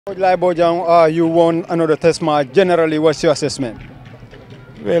Like Bojang, you won another test match. Generally, what's your assessment?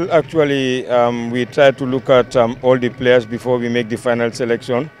 Well, actually, we try to look at all the players before we make the final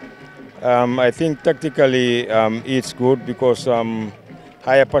selection. I think tactically it's good because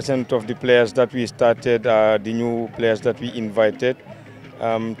higher percent of the players that we started are the new players that we invited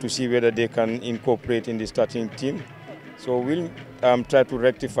to see whether they can incorporate in the starting team. So we'll try to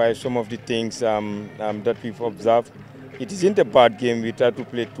rectify some of the things that we've observed. It isn't a bad game. We tried to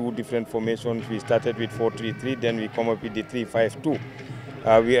play two different formations. We started with 4-3-3, then we come up with the 3-5-2.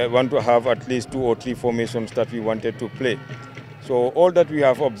 We want to have at least 2 or 3 formations that we wanted to play. So all that we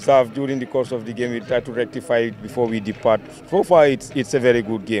have observed during the course of the game, we try to rectify it before we depart. So far, it's a very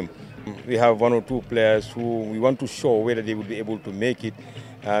good game. We have 1 or 2 players who we want to show whether they will be able to make it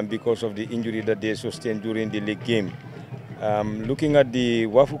because of the injury that they sustained during the league game. Looking at the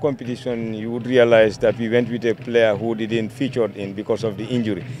WAFU competition, you would realize that we went with a player who didn't feature in because of the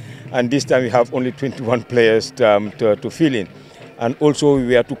injury. And this time we have only 21 players to fill in. And also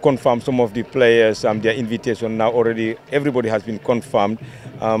we have to confirm some of the players, their invitation. Now already everybody has been confirmed.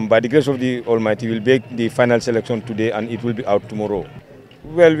 By the grace of the Almighty, we'll make the final selection today and it will be out tomorrow.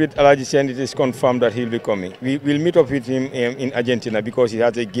 Well, with Alaji Sen, it is confirmed that he'll be coming. We will meet up with him in Argentina because he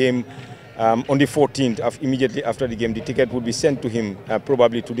has a game on the 14th. Immediately after the game, the ticket will be sent to him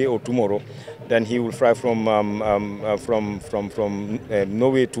probably today or tomorrow. Then he will fly from Norway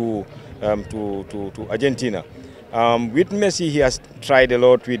to Argentina. With Messi, he has tried a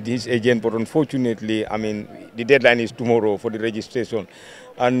lot with his agent, but unfortunately, I mean, the deadline is tomorrow for the registration,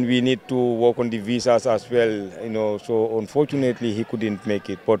 and we need to work on the visas as well. You know, so unfortunately, he couldn't make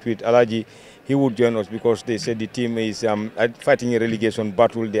it. But with Alaji, he would join us because they said the team is fighting a relegation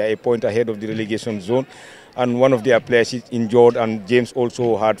battle. They are a point ahead of the relegation zone, and one of their players is injured, and James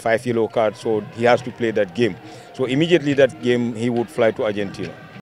also had 5 yellow cards, so he has to play that game. So immediately that game, he would fly to Argentina.